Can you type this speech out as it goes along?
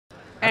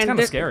That's kind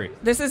of scary.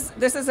 This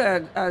is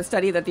a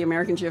study that the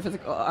American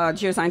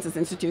Geosciences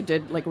Institute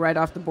did, like, right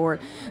off the board.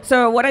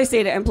 So what I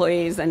say to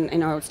employees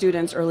and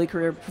students, early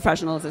career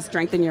professionals, is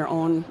strengthen your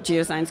own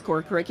geoscience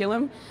core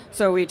curriculum.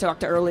 So we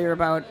talked earlier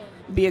about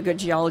be a good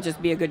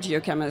geologist, be a good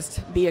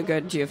geochemist, be a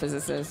good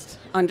geophysicist,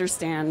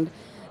 understand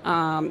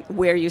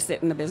where you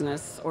sit in the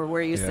business or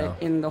where you sit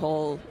in the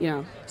whole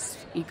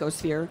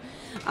ecosphere.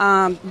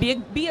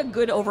 Be a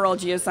good overall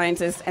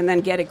geoscientist, and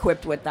then get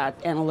equipped with that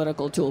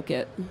analytical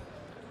toolkit.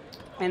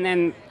 And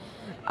then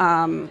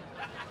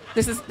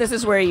this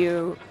is where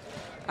you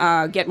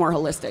get more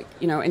holistic.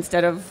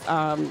 Instead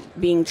of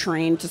being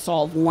trained to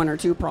solve one or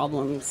two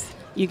problems,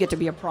 you get to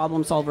be a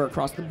problem solver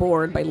across the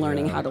board by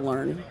learning how to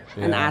learn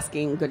and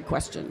asking good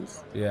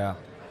questions. Yeah.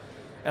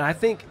 And I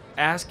think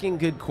asking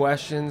good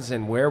questions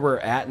and where we're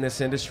at in this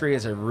industry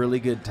is a really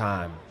good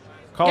time.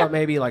 Call it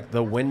maybe like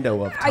the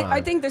window of time.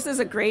 I think this is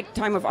a great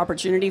time of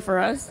opportunity for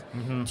us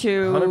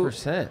to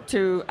 100%.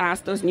 to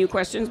ask those new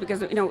questions,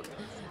 because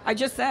I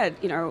just said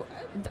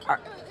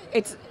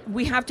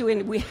we have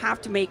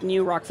to make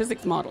new rock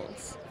physics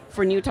models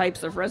for new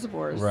types of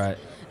reservoirs. Right.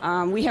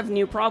 We have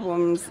new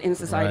problems in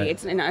society.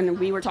 Right. And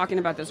we were talking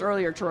about this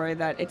earlier, Troy,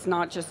 that it's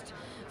not just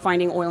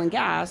finding oil and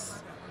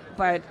gas,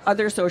 but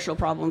other social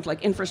problems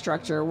like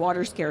infrastructure,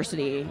 water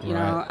scarcity,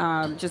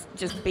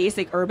 just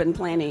basic urban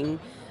planning.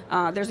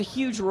 There's a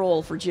huge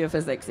role for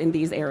geophysics in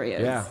these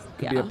areas. Yeah,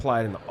 could be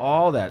applied in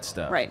all that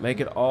stuff. Right.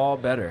 Make it all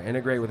better.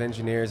 Integrate with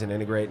engineers and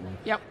integrate and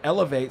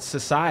elevate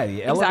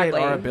society. Elevate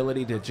our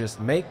ability to just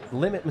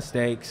limit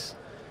mistakes,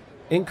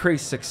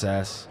 increase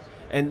success.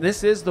 And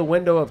this is the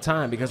window of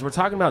time, because we're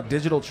talking about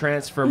digital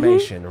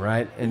transformation,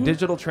 right? And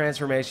digital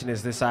transformation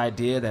is this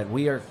idea that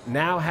we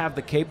now have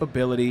the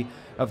capability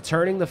of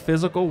turning the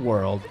physical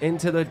world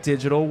into the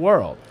digital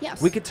world.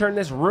 Yes. We could turn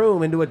this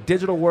room into a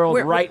digital world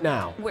right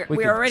now.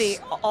 We're already,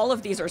 all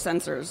of these are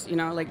sensors,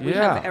 we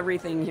have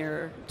everything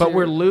here. But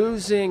we're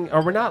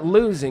not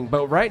losing,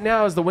 but right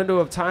now is the window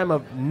of time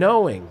of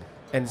knowing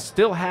and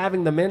still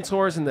having the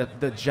mentors and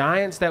the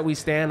giants that we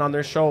stand on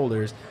their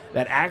shoulders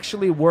that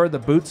actually were the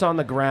boots on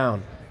the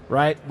ground,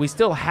 right? We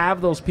still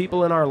have those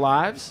people in our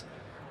lives.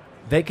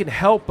 They can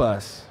help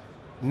us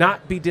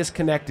not be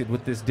disconnected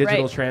with this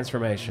digital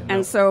transformation.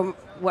 And so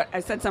what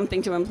I said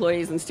something to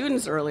employees and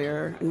students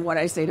earlier, and what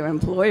I say to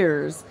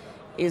employers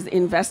is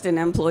invest in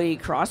employee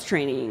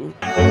cross-training.